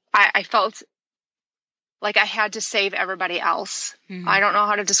felt like I had to save everybody else. Mm-hmm. I don't know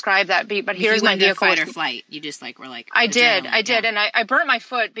how to describe that, but here's my vehicle. Fight or flight. You just like were like. I did, and I burnt my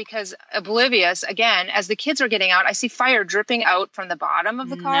foot because oblivious again. As the kids were getting out, I see fire dripping out from the bottom of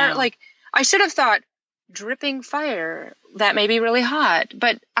the car. No. Like I should have thought, dripping fire, that may be really hot,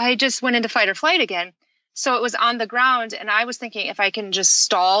 but I just went into fight or flight again. So it was on the ground, and I was thinking if I can just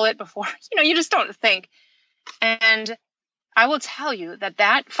stall it before, you just don't think. And I will tell you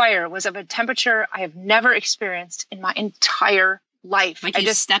that fire was of a temperature I have never experienced in my entire life. Like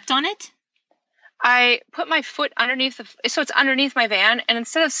you stepped on it? I put my foot underneath so it's underneath my van, and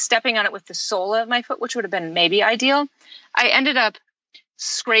instead of stepping on it with the sole of my foot, which would have been maybe ideal, I ended up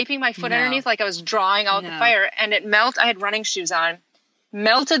scraping my foot underneath like I was drawing out the fire, and it melted. I had running shoes on.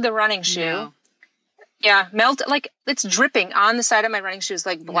 Melted the running shoe. No. Yeah, like it's dripping on the side of my running shoes,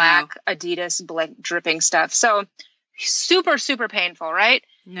 like black Adidas, black dripping stuff. So super, super painful, right?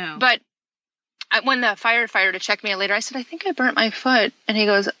 No. But when the firefighter to check me later, I said, I think I burnt my foot. And he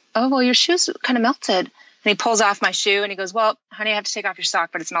goes, oh, well, your shoes kind of melted. And he pulls off my shoe and he goes, well, honey, I have to take off your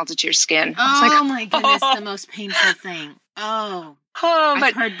sock, but it's melted to your skin. Oh, my goodness, the most painful thing.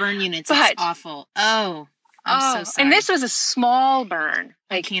 I've heard burn units. It's awful. I'm so sorry. And this was a small burn.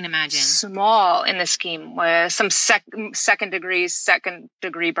 I can't imagine. Small in the scheme, with some second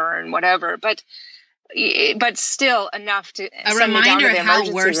degree burn, whatever. But still enough to a reminder of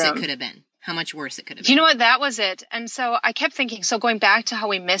how worse it could have been. How much worse it could have been. You know what? That was it. And so I kept thinking, so going back to how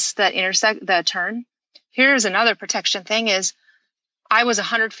we missed the turn, here's another protection thing is I was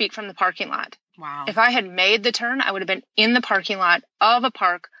 100 feet from the parking lot. Wow. If I had made the turn, I would have been in the parking lot of a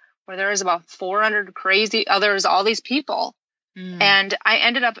park where there is about 400 crazy others, all these people. Mm. And I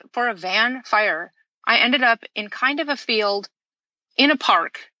ended up, for a van fire, I ended up in kind of a field in a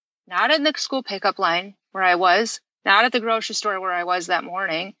park, not in the school pickup line where I was, not at the grocery store where I was that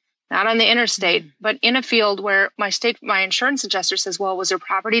morning, not on the interstate, but in a field where my insurance adjuster says, well, was there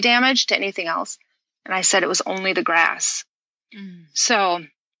property damage to anything else? And I said, it was only the grass. Mm. So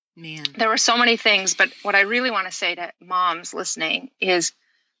there were so many things, but what I really want to say to moms listening is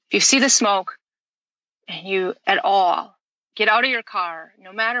if you see the smoke and you at all get out of your car,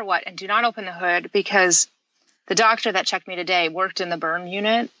 no matter what, and do not open the hood, because the doctor that checked me today worked in the burn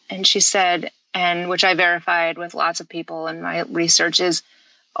unit. And she said, and which I verified with lots of people in my research, is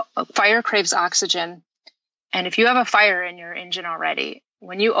fire craves oxygen. And if you have a fire in your engine already,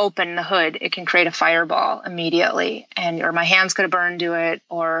 when you open the hood, it can create a fireball immediately. Or my hands could have burned to it,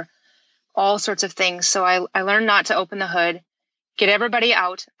 or all sorts of things. So I learned not to open the hood, get everybody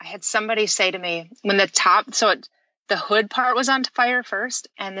out. I had somebody say to me when the hood part was on fire first.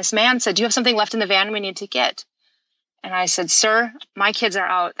 And this man said, do you have something left in the van we need to get? And I said, sir, my kids are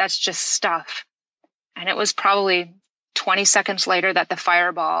out. That's just stuff. And it was probably 20 seconds later that the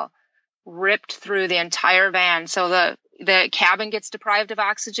fireball ripped through the entire van. So the cabin gets deprived of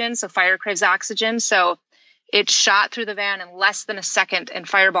oxygen. So fire craves oxygen. So it shot through the van in less than a second and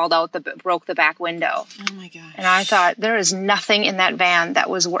fireballed out, broke the back window. Oh my gosh. And I thought, there is nothing in that van that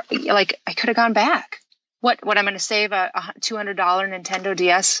was like, I could have gone back. What I'm going to save a $200 Nintendo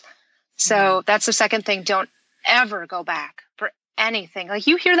DS. So that's the second thing. Don't ever go back for anything. Like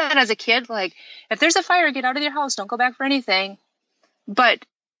you hear that as a kid, like if there's a fire, get out of your house. Don't go back for anything. But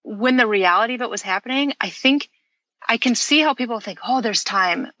when the reality of it was happening, I think I can see how people think, oh, there's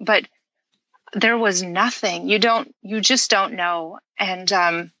time, but there was nothing. You just don't know.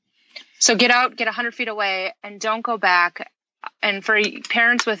 And so get out, get 100 feet away and don't go back. And for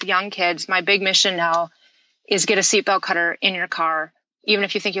parents with young kids, my big mission now is get a seatbelt cutter in your car, even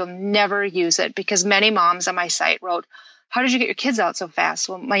if you think you'll never use it, because many moms on my site wrote, how did you get your kids out so fast?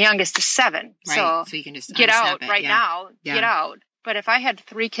 Well, my youngest is 7. Right. So you can just get out right now, get out. But if I had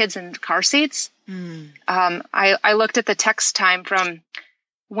 3 kids in car seats, I looked at the text time from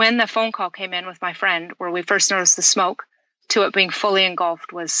when the phone call came in with my friend where we first noticed the smoke to it being fully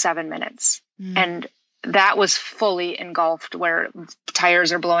engulfed was 7 minutes. And that was fully engulfed where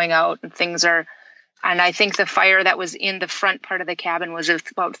tires are blowing out and things are. And I think the fire that was in the front part of the cabin was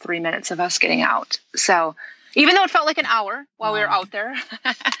about 3 minutes of us getting out. So even though it felt like an hour while we were out there.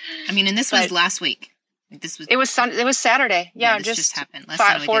 I mean, and this was last week. It was Saturday. Yeah, this just happened.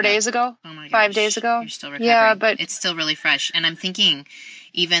 4 days ago. Oh my gosh. 5 days ago. You're still recovering. Yeah, but it's still really fresh. And I'm thinking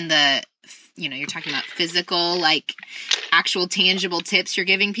even you're talking about physical, like actual tangible tips you're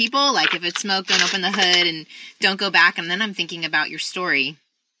giving people. Like if it's smoke, don't open the hood and don't go back. And then I'm thinking about your story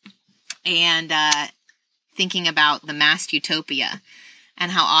and thinking about the masked utopia.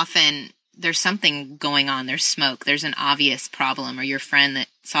 and how often there's something going on. There's smoke. There's an obvious problem. Or your friend that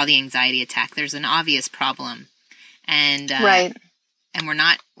saw the anxiety attack, there's an obvious problem. And, right. And we're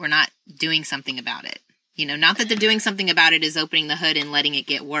not doing something about it. You know, not that the doing something about it is opening the hood and letting it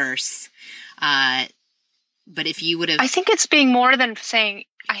get worse. But if you would have, I think it's being more than saying,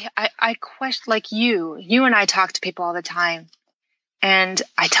 I question, like you and I talk to people all the time, and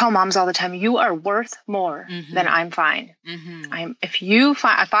I tell moms all the time, you are worth more than I'm fine. If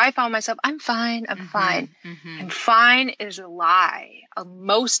I found myself, I'm fine, I'm fine. And fine is a lie.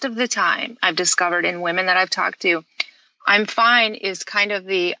 Most of the time I've discovered in women that I've talked to, I'm fine is kind of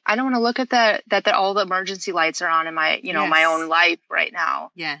I don't want to look at that all the emergency lights are on in my, my own life right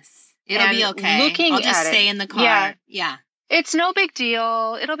now. Yes. It'll be okay. I'll just stay in the car. Yeah. It's no big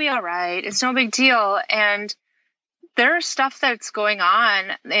deal. It'll be all right. It's no big deal. And there's stuff that's going on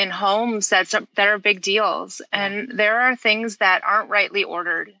in homes that are big deals. And there are things that aren't rightly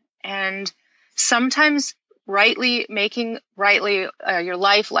ordered. And sometimes making your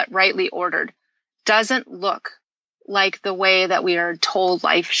life rightly ordered doesn't look like the way that we are told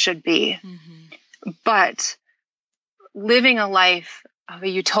life should be. But living a life of a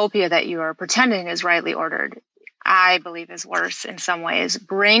utopia that you are pretending is rightly ordered, I believe is worse in some ways.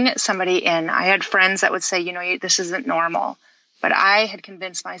 Bring somebody in. I had friends that would say, this isn't normal, but I had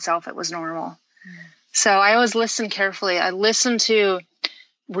convinced myself it was normal. So I always listen carefully. I listen to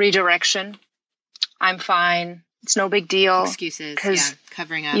redirection. I'm fine. It's no big deal. Excuses.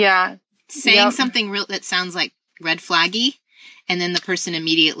 Covering up. Yeah. Saying something real that sounds like red flaggy, and then the person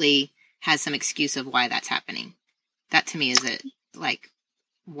immediately has some excuse of why that's happening. That to me is a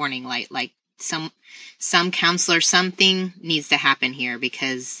warning light. Like some counselor, something needs to happen here,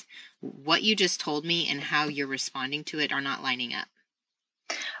 because what you just told me and how you're responding to it are not lining up.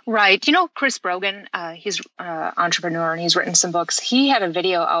 Right. Chris Brogan, he's an entrepreneur and he's written some books. He had a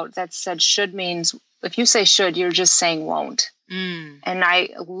video out that said should means, if you say should, you're just saying won't. And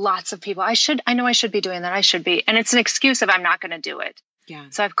lots of people, I know I should be doing that. I should be. And it's an excuse of I'm not going to do it. Yeah.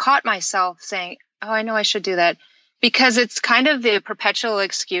 So I've caught myself saying, oh, I know I should do that, because it's kind of the perpetual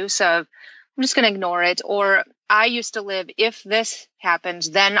excuse of I'm just going to ignore it. Or I used to live, if this happens,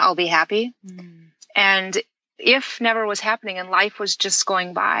 then I'll be happy. And if never was happening and life was just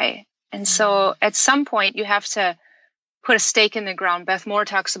going by. And so at some point you have to put a stake in the ground. Beth Moore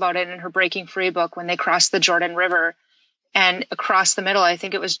talks about it in her Breaking Free book when they crossed the Jordan River, and across the middle, I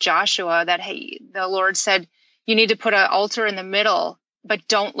think it was Joshua, that, hey, the Lord said, you need to put an altar in the middle, but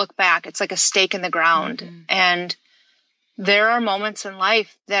don't look back. It's like a stake in the ground. And there are moments in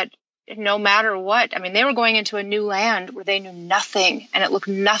life that no matter what, they were going into a new land where they knew nothing, and it looked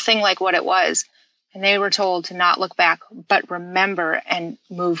nothing like what it was. And they were told to not look back, but remember and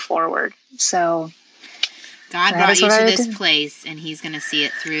move forward. So God brought you to this place, and he's going to see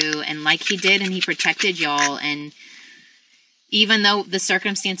it through. And like he did, and he protected y'all. And even though the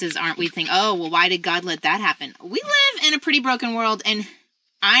circumstances aren't, we think, oh, well, why did God let that happen? We live in a pretty broken world. And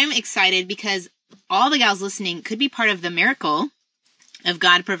I'm excited because all the gals listening could be part of the miracle of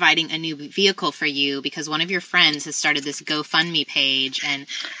God providing a new vehicle for you, because one of your friends has started this GoFundMe page, and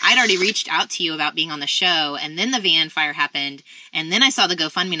I'd already reached out to you about being on the show, and then the van fire happened, and then I saw the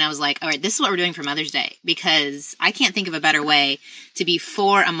GoFundMe, and I was like, all right, this is what we're doing for Mother's Day, because I can't think of a better way to be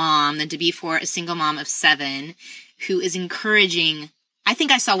for a mom than to be for a single mom of 7 who is encouraging. I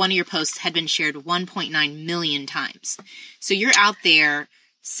think I saw one of your posts had been shared 1.9 million times. So you're out there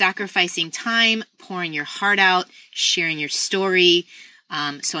sacrificing time, pouring your heart out, sharing your story,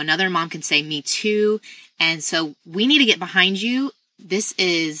 so another mom can say, me too. And so we need to get behind you. This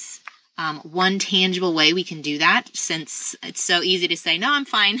is one tangible way we can do that, since it's so easy to say, no, I'm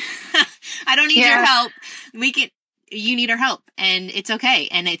fine. I don't need your help. You need our help, and it's okay.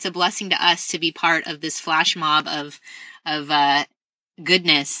 And it's a blessing to us to be part of this flash mob of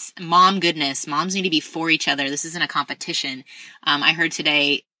goodness, mom goodness. Moms need to be for each other. This isn't a competition. I heard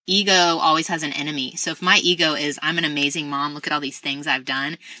today, ego always has an enemy. So if my ego is, I'm an amazing mom, look at all these things I've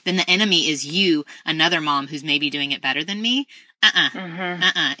done, then the enemy is you, another mom who's maybe doing it better than me.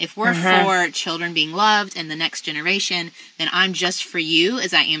 If we're for children being loved and the next generation, then I'm just for you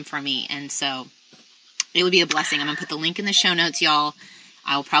as I am for me. And so it would be a blessing. I'm going to put the link in the show notes, y'all.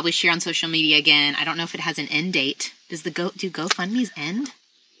 I'll probably share on social media again. I don't know if it has an end date. Do GoFundMe's end?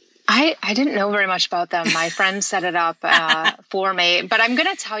 I didn't know very much about them. My friend set it up for me. But I'm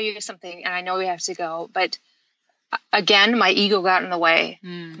going to tell you something, and I know we have to go. But again, my ego got in the way.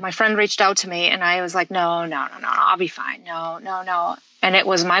 My friend reached out to me, and I was like, no, I'll be fine. No. And it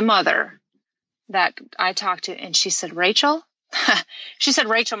was my mother that I talked to, and she said, Rachel? She said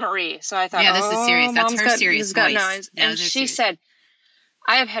Rachel Marie. So I thought, yeah, this is serious. That's her serious voice. And she said,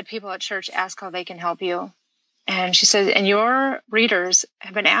 I have had people at church ask how they can help you. And she said, and your readers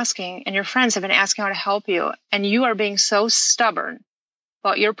have been asking, and your friends have been asking how to help you. And you are being so stubborn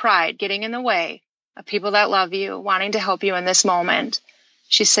about your pride getting in the way of people that love you, wanting to help you in this moment.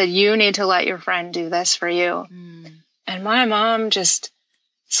 She said, you need to let your friend do this for you. And my mom just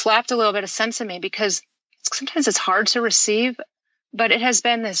slapped a little bit of sense in me, because sometimes it's hard to receive, but it has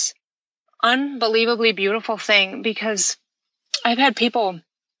been this unbelievably beautiful thing, because I've had people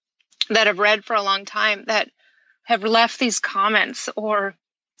that have read for a long time that have left these comments, or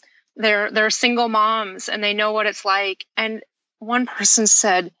they're single moms and they know what it's like. And one person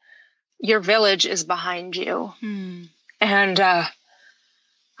said, your village is behind you. And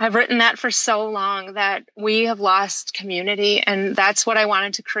I've written that for so long, that we have lost community. And that's what I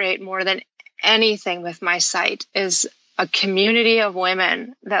wanted to create more than anything with my site, is a community of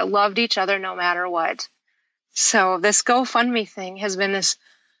women that loved each other no matter what. So this GoFundMe thing has been this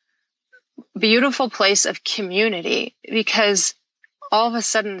beautiful place of community, because all of a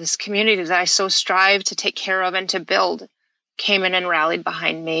sudden this community that I so strive to take care of and to build came in and rallied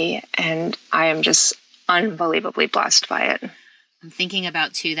behind me. And I am just unbelievably blessed by it. I'm thinking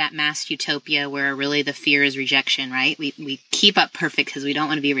about, too, that masked utopia where really the fear is rejection, right? We keep up perfect because we don't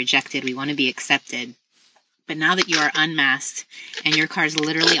want to be rejected. We want to be accepted. But now that you are unmasked and your car's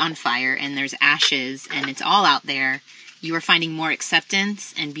literally on fire and there's ashes and it's all out there, you are finding more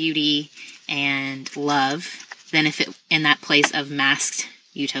acceptance and beauty and love than if it in that place of masked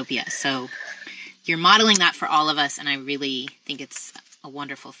utopia. So you're modeling that for all of us, and I really think it's a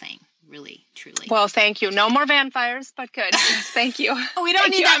wonderful thing. Really, truly. Well, thank you. No more vampires, but good. Thank you. We don't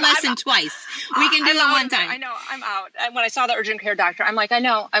need that lesson twice. We can do it one time. I know. I'm out. And when I saw the urgent care doctor, I'm like, I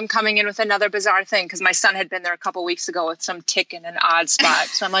know. I'm coming in with another bizarre thing, because my son had been there a couple weeks ago with some tick in an odd spot.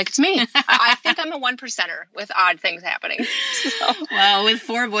 So I'm like, it's me. I think I'm a 1%er with odd things happening. So. Well, with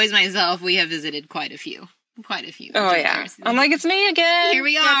 4 boys myself, we have visited quite a few. Oh, yeah. I'm like, it's me again. Here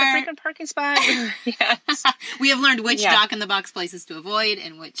we are. At the freaking parking spot. Yes. We have learned which dock in the box places to avoid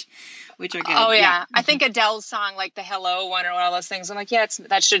and which are good. Oh, yeah. I think Adele's song, like the Hello one or one of those things, I'm like, yeah,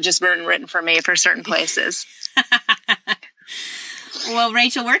 that should just been written for me for certain places. Well,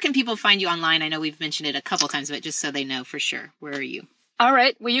 Rachel, where can people find you online? I know we've mentioned it a couple times, but just so they know for sure. Where are you? All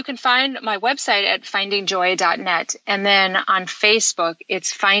right. Well, you can find my website at findingjoy.net. And then on Facebook,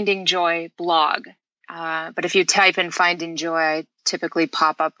 it's Finding Joy Blog. But if you type in Finding Joy, I typically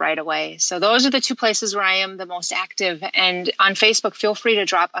pop up right away. So those are the 2 places where I am the most active. And on Facebook, feel free to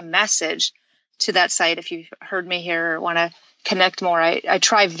drop a message to that site if you've heard me here or want to connect more. I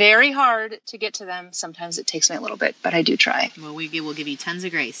try very hard to get to them. Sometimes it takes me a little bit, but I do try. Well, we'll give you tons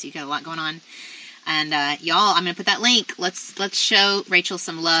of grace. You got a lot going on. And y'all, I'm going to put that link. Let's show Rachel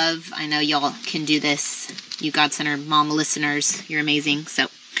some love. I know y'all can do this. You God Center mom listeners, you're amazing. So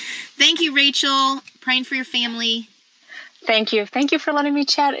thank you, Rachel. Praying for your family. Thank you. Thank you for letting me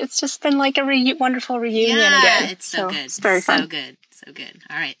chat. It's just been like a wonderful reunion again. It's so good. It's very fun. So good. So good.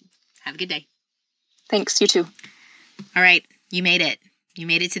 All right. Have a good day. Thanks. You too. All right. You made it. You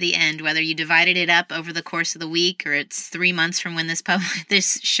made it to the end. Whether you divided it up over the course of the week or it's 3 months from when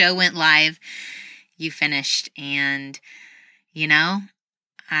this show went live, you finished. And, you know,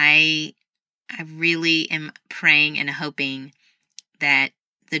 I really am praying and hoping that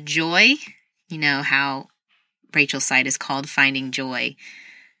the joy, you know how Rachel's site is called Finding Joy,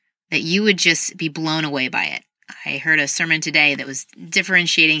 that you would just be blown away by it. I heard a sermon today that was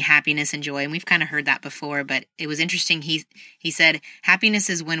differentiating happiness and joy, and we've kind of heard that before, but it was interesting. He said, happiness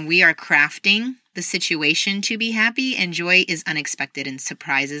is when we are crafting the situation to be happy, and joy is unexpected and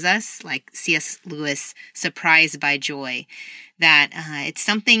surprises us, like C.S. Lewis, Surprised by Joy, that it's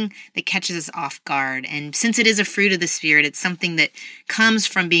something that catches us off guard. And since it is a fruit of the Spirit, it's something that comes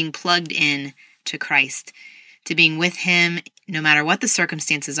from being plugged in to Christ, to being with Him no matter what the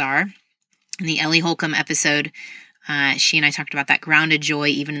circumstances are. In the Ellie Holcomb episode, she and I talked about that grounded joy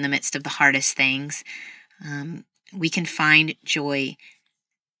even in the midst of the hardest things. We can find joy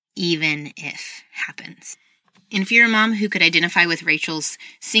even if happens. And if you're a mom who could identify with Rachel's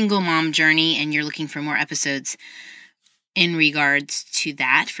single mom journey and you're looking for more episodes in regards to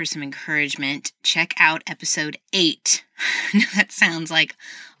that for some encouragement, check out episode 8. That sounds like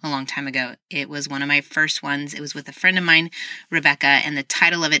a long time ago. It was one of my first ones. It was with a friend of mine, Rebecca, and the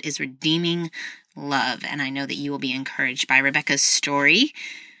title of it is Redeeming Love. And I know that you will be encouraged by Rebecca's story.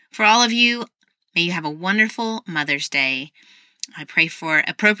 For all of you, may you have a wonderful Mother's Day. I pray for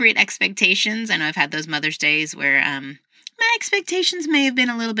appropriate expectations. I know I've had those Mother's Days where my expectations may have been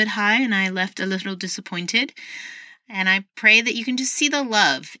a little bit high and I left a little disappointed. And I pray that you can just see the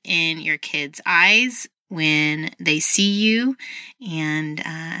love in your kids' eyes when they see you, and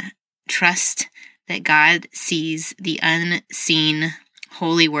trust that God sees the unseen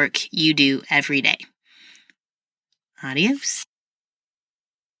holy work you do every day. Adios.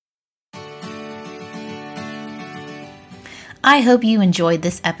 I hope you enjoyed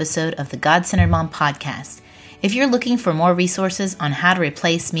this episode of the God-Centered Mom podcast. If you're looking for more resources on how to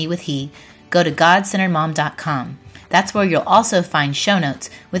replace me with he, go to godcenteredmom.com. That's where you'll also find show notes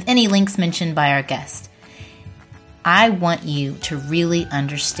with any links mentioned by our guest. I want you to really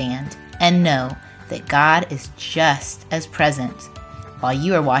understand and know that God is just as present while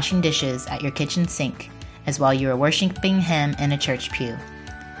you are washing dishes at your kitchen sink as while you are worshiping Him in a church pew.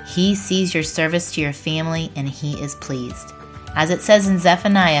 He sees your service to your family and He is pleased. As it says in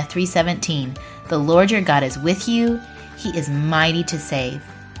Zephaniah 3:17, the Lord your God is with you. He is mighty to save.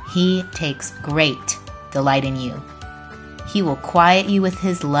 He takes great delight in you. He will quiet you with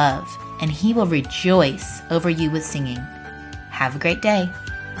His love, and He will rejoice over you with singing. Have a great day.